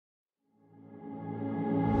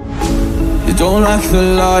You don't like the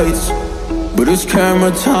lights, but it's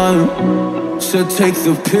camera time. Said take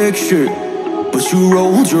the picture, but you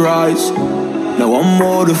rolled your eyes. Now I'm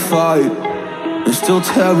mortified and still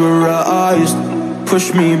terrorized.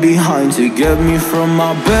 Push me behind to get me from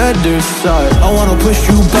my better side. I wanna push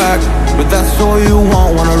you back, but that's all you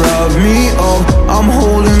want. Wanna rub me up, I'm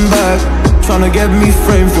holding back. Tryna get me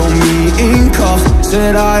framed, throw me in cuffs.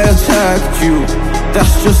 Said I attacked you,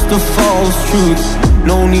 that's just a false truth.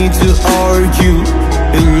 No need to argue,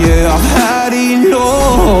 and yeah, I've had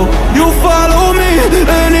enough. You follow me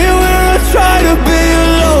anywhere I try to be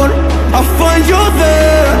alone, I find you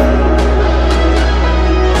there.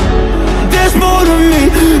 There's more to me,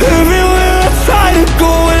 everywhere I try to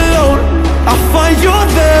go alone, I find you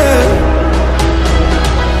there.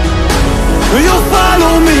 You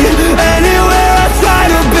follow me anywhere I try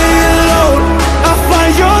to be alone, I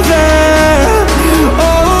find you there.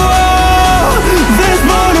 Oh, there's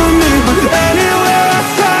more to me, but anywhere I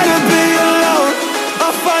try to be alone, I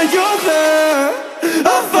find you there.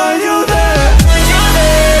 I find you there.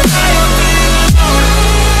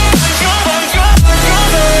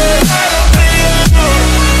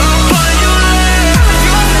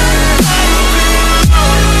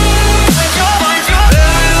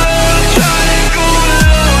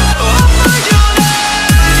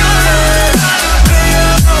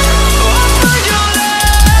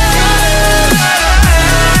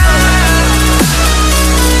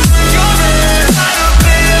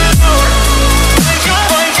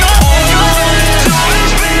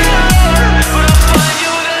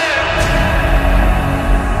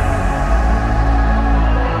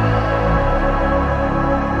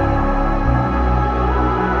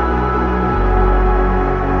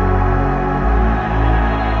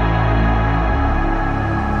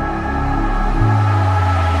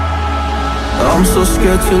 I'm so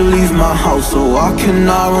scared to leave my house, so I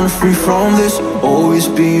cannot run free from this. Always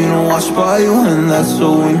being watched by you, and that's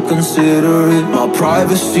so inconsiderate. My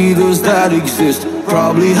privacy, does that exist?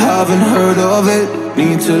 Probably haven't heard of it.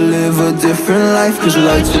 Need to live a different life, cause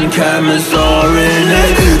lights and cameras are in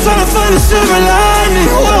it. Trying to find a silver lining,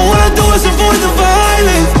 all I wanna do is avoid the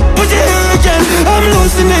violence. But you're here again, I'm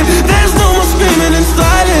losing it. There's no more screaming in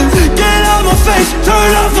silence. Get out my face,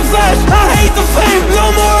 turn off the flash. I hate the fame, no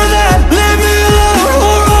more of that. Leave me alone,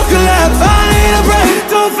 or I'll collapse. I need a break,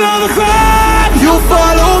 don't feel the crack. You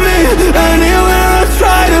follow me anywhere I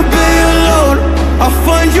try to be alone, I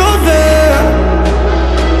find you there.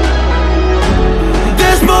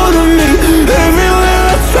 There's more to me, everywhere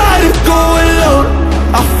I try to go alone,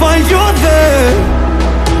 I find you there.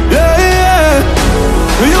 Yeah, yeah.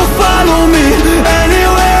 You follow me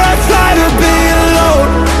anywhere I try to be alone,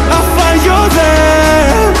 I find you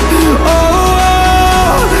there.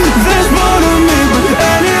 Oh, there's more to me, but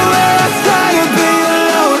anywhere I try to be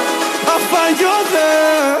alone, I find you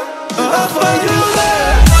there. I find you there.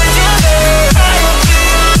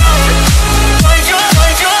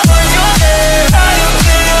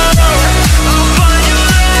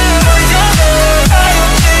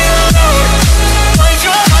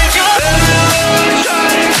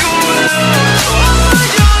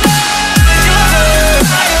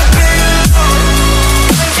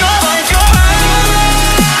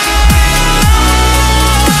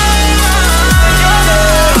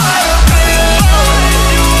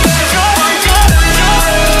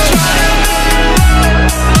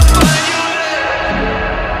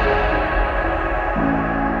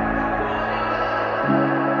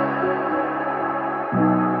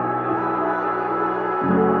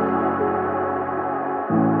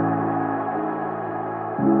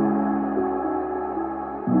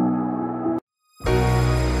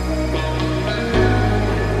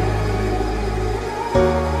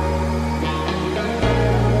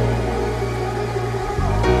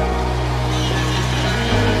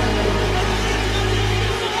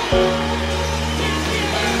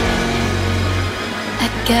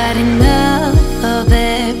 Got enough of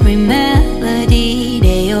every melody,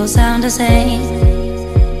 they all sound the same.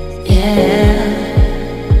 Yeah.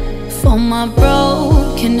 For my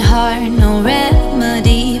broken heart, no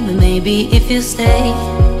remedy, but maybe if you stay,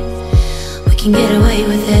 we can get away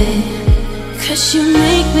with it. Cause you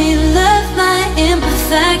make me love my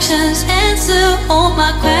imperfections, answer all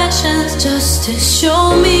my questions, just to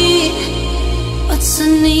show me what's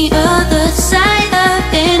on the other side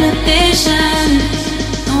of inhibition.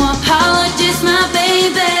 No apologies, my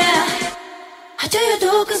baby. How do you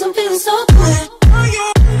do? Cause I'm feeling so good.